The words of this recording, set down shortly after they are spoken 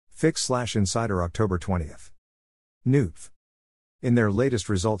Fix/Insider October 20th. Newf. In their latest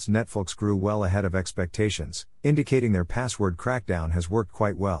results, Netflix grew well ahead of expectations, indicating their password crackdown has worked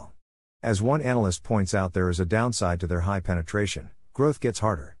quite well. As one analyst points out, there is a downside to their high penetration: growth gets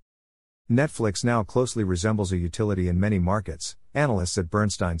harder. Netflix now closely resembles a utility in many markets, analysts at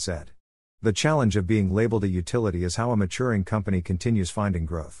Bernstein said. The challenge of being labeled a utility is how a maturing company continues finding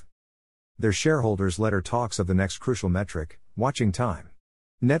growth. Their shareholders' letter talks of the next crucial metric, watching time.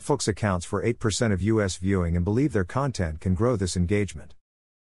 Netflix accounts for 8% of US viewing and believe their content can grow this engagement.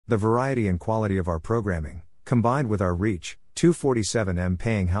 The variety and quality of our programming, combined with our reach, 247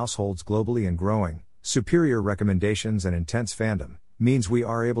 paying households globally and growing, superior recommendations and intense fandom, means we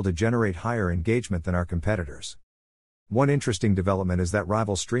are able to generate higher engagement than our competitors. One interesting development is that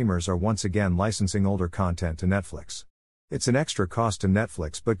rival streamers are once again licensing older content to Netflix. It's an extra cost to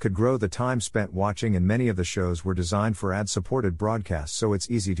Netflix but could grow the time spent watching, and many of the shows were designed for ad-supported broadcasts, so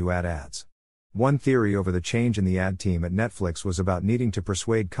it's easy to add ads. One theory over the change in the ad team at Netflix was about needing to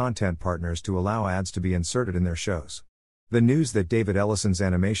persuade content partners to allow ads to be inserted in their shows. The news that David Ellison's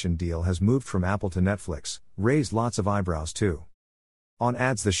animation deal has moved from Apple to Netflix raised lots of eyebrows too. On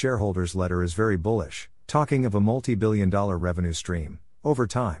ads, the shareholders' letter is very bullish, talking of a multi-billion-dollar revenue stream over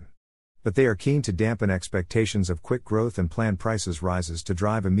time. But they are keen to dampen expectations of quick growth and plan prices rises to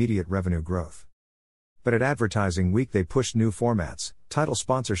drive immediate revenue growth. But at Advertising Week they pushed new formats, title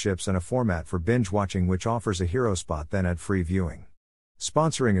sponsorships and a format for binge watching which offers a hero spot then ad-free viewing.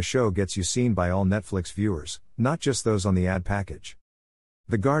 Sponsoring a show gets you seen by all Netflix viewers, not just those on the ad package.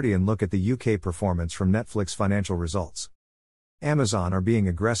 The Guardian look at the UK performance from Netflix financial results. Amazon are being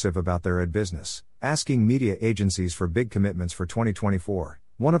aggressive about their ad business, asking media agencies for big commitments for 2024.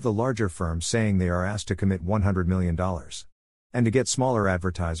 One of the larger firms saying they are asked to commit $100 million. And to get smaller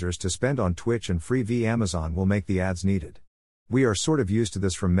advertisers to spend on Twitch and Freevee, Amazon will make the ads needed. We are sort of used to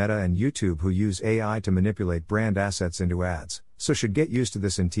this from Meta and YouTube, who use AI to manipulate brand assets into ads, so should get used to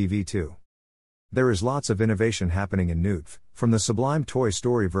this in TV too. There is lots of innovation happening in Newf, from the sublime Toy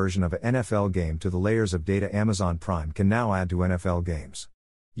Story version of an NFL game to the layers of data Amazon Prime can now add to NFL games.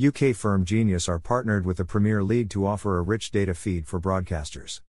 UK firm Genius are partnered with the Premier League to offer a rich data feed for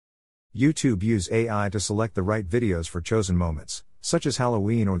broadcasters. YouTube use AI to select the right videos for chosen moments, such as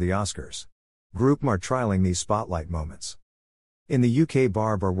Halloween or the Oscars. Groupm are trialing these spotlight moments. In the UK,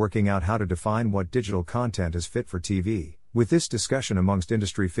 Barb are working out how to define what digital content is fit for TV, with this discussion amongst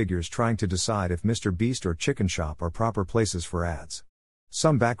industry figures trying to decide if Mr. Beast or Chicken Shop are proper places for ads.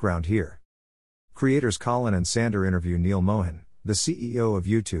 Some background here. Creators Colin and Sander interview Neil Mohan, the CEO of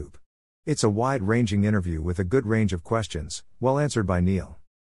YouTube. It's a wide-ranging interview with a good range of questions, well answered by Neil.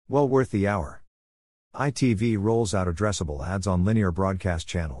 Well worth the hour. ITV rolls out addressable ads on linear broadcast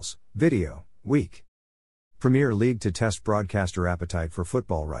channels, Video Week. Premier League to test broadcaster appetite for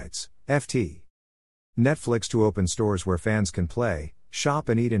football rights, FT. Netflix to open stores where fans can play, shop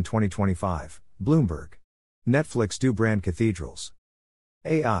and eat in 2025, Bloomberg. Netflix do brand cathedrals.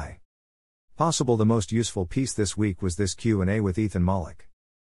 AI. Possible the most useful piece this week was this Q&A with Ethan Mollick.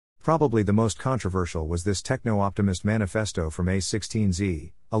 Probably the most controversial was this techno-optimist manifesto from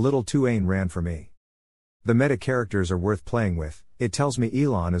A16Z, a little too Ayn Rand for me. The meta characters are worth playing with. It tells me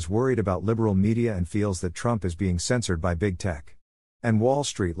Elon is worried about liberal media and feels that Trump is being censored by big tech. And Wall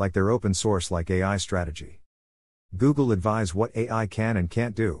Street like their open source like AI strategy. Google advise what AI can and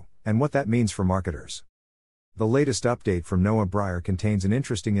can't do, and what that means for marketers. The latest update from Noah Breyer contains an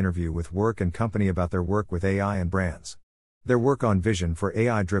interesting interview with Work and Company about their work with AI and brands. Their work on vision for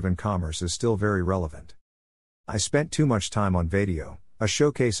AI-driven commerce is still very relevant. I spent too much time on Video, a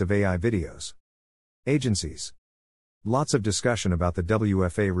showcase of AI videos. Agencies. Lots of discussion about the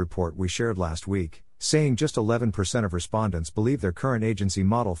WFA report we shared last week, saying just 11% of respondents believe their current agency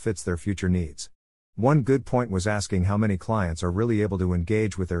model fits their future needs. One good point was asking how many clients are really able to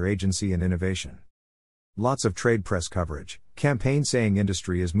engage with their agency and innovation. Lots of trade press coverage. Campaign saying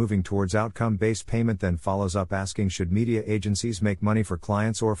industry is moving towards outcome-based payment, then follows up asking should media agencies make money for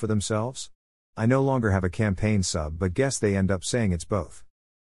clients or for themselves? I no longer have a Campaign sub, but guess they end up saying it's both.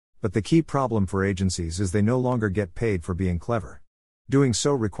 But the key problem for agencies is they no longer get paid for being clever. Doing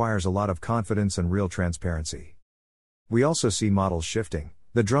so requires a lot of confidence and real transparency. We also see models shifting.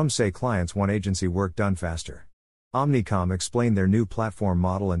 The drums say clients want agency work done faster. Omnicom explained their new platform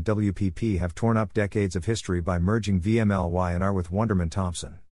model, and WPP have torn up decades of history by merging VMLY and R with Wunderman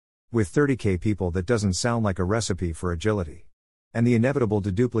Thompson. With 30k people, that doesn't sound like a recipe for agility. And the inevitable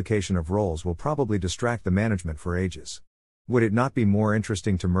deduplication of roles will probably distract the management for ages. Would it not be more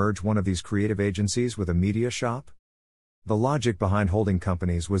interesting to merge one of these creative agencies with a media shop? The logic behind holding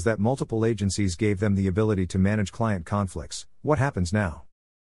companies was that multiple agencies gave them the ability to manage client conflicts. What happens now?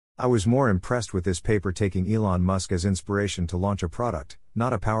 I was more impressed with this paper taking Elon Musk as inspiration to launch a product,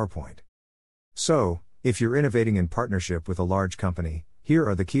 not a PowerPoint. So, if you're innovating in partnership with a large company, here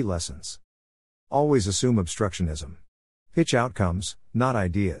are the key lessons. Always assume obstructionism. Pitch outcomes, not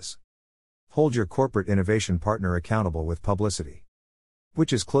ideas. Hold your corporate innovation partner accountable with publicity.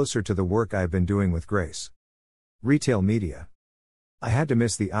 Which is closer to the work I've been doing with Grace. Retail media. I had to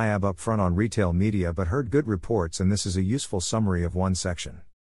miss the IAB up front on retail media but heard good reports, and this is a useful summary of one section.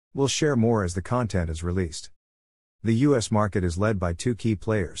 We'll share more as the content is released. The US market is led by two key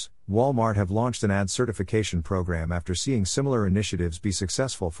players. Walmart have launched an ad certification program after seeing similar initiatives be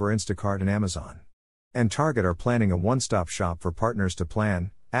successful for Instacart and Amazon. And Target are planning a one-stop shop for partners to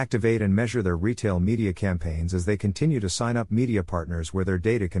plan, activate and measure their retail media campaigns as they continue to sign up media partners where their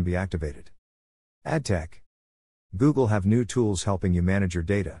data can be activated. AdTech. Google have new tools helping you manage your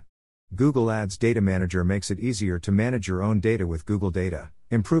data. Google Ads Data Manager makes it easier to manage your own data with Google Data,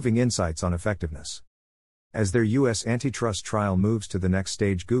 improving insights on effectiveness. As their US antitrust trial moves to the next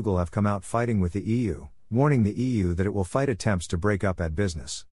stage, Google have come out fighting with the EU, warning the EU that it will fight attempts to break up ad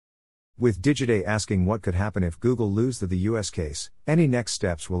business. With Digiday asking what could happen if Google lose the US case, any next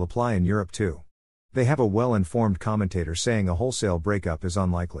steps will apply in Europe too. They have a well-informed commentator saying a wholesale breakup is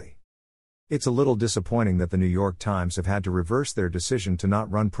unlikely. It's a little disappointing that the New York Times have had to reverse their decision to not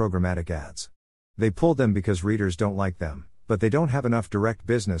run programmatic ads. They pulled them because readers don't like them, but they don't have enough direct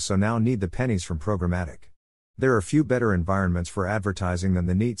business, so now need the pennies from programmatic. There are few better environments for advertising than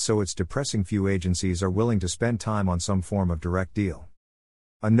the NEET, so it's depressing few agencies are willing to spend time on some form of direct deal.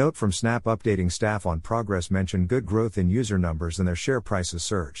 A note from Snap updating staff on progress mentioned good growth in user numbers and their share prices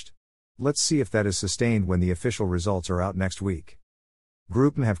surged. Let's see if that is sustained when the official results are out next week.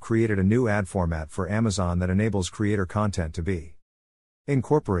 GroupM have created a new ad format for Amazon that enables creator content to be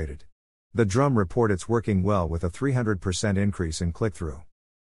incorporated. The Drum report it's working well with a 300% increase in click-through.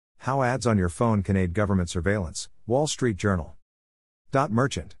 How ads on your phone can aid government surveillance, Wall Street Journal.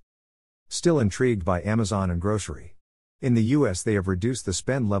 Merchant. Still intrigued by Amazon and grocery. In the US they have reduced the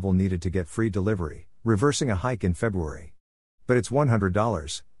spend level needed to get free delivery, reversing a hike in February. But it's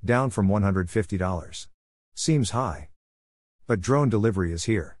 $100, down from $150. Seems high. But drone delivery is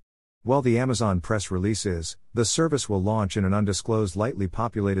here. Well, the Amazon press release is, the service will launch in an undisclosed lightly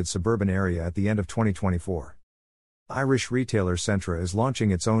populated suburban area at the end of 2024. Irish retailer Centra is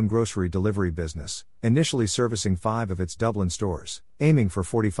launching its own grocery delivery business, initially servicing 5 of its Dublin stores, aiming for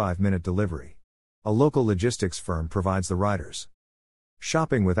 45-minute delivery. A local logistics firm provides the riders.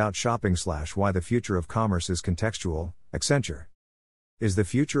 Shopping without shopping / why the future of commerce is contextual, Accenture. Is the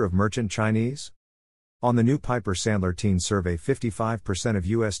future of merchant Chinese? On the new Piper Sandler teen survey, 55% of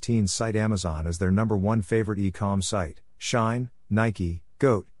US teens cite Amazon as their number one favorite e-com site. Shine, Nike,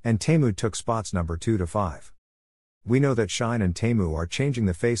 Goat, and Temu took spots number 2 to 5. We know that Shine and Temu are changing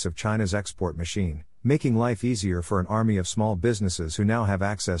the face of China's export machine, making life easier for an army of small businesses who now have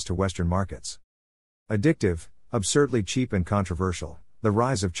access to Western markets. Addictive, absurdly cheap and controversial, the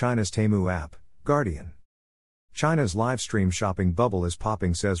rise of China's Temu app, Guardian. China's live stream shopping bubble is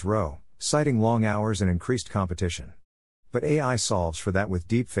popping, says Rowe, citing long hours and increased competition. But AI solves for that with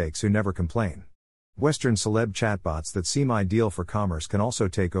deepfakes who never complain. Western celeb chatbots that seem ideal for commerce can also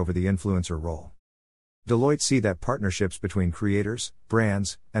take over the influencer role. Deloitte see that partnerships between creators,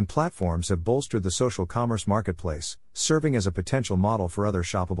 brands, and platforms have bolstered the social commerce marketplace, serving as a potential model for other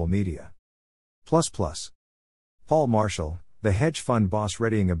shoppable media. Paul Marshall, the hedge fund boss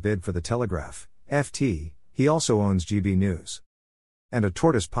readying a bid for the Telegraph, FT, he also owns GB News. And a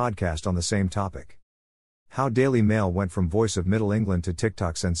Tortoise podcast on the same topic. How Daily Mail went from voice of Middle England to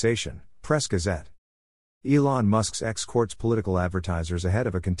TikTok sensation, Press Gazette. Elon Musk's ex courts political advertisers ahead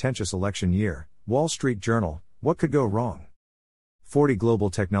of a contentious election year, Wall Street Journal, what could go wrong? 40 global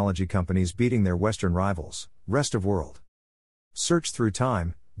technology companies beating their Western rivals, rest of world. Search through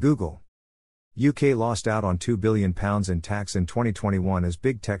time, Google. UK lost out on £2 billion in tax in 2021 as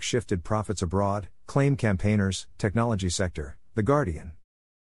big tech shifted profits abroad, claim campaigners, technology sector, The Guardian.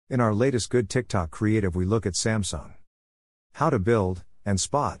 In our latest Good TikTok creative we look at Samsung. How to build, and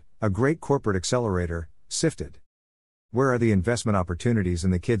spot, a great corporate accelerator, Sifted. Where are the investment opportunities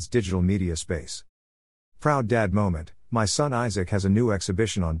in the kids' digital media space? Proud dad moment, my son Isaac has a new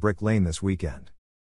exhibition on Brick Lane this weekend.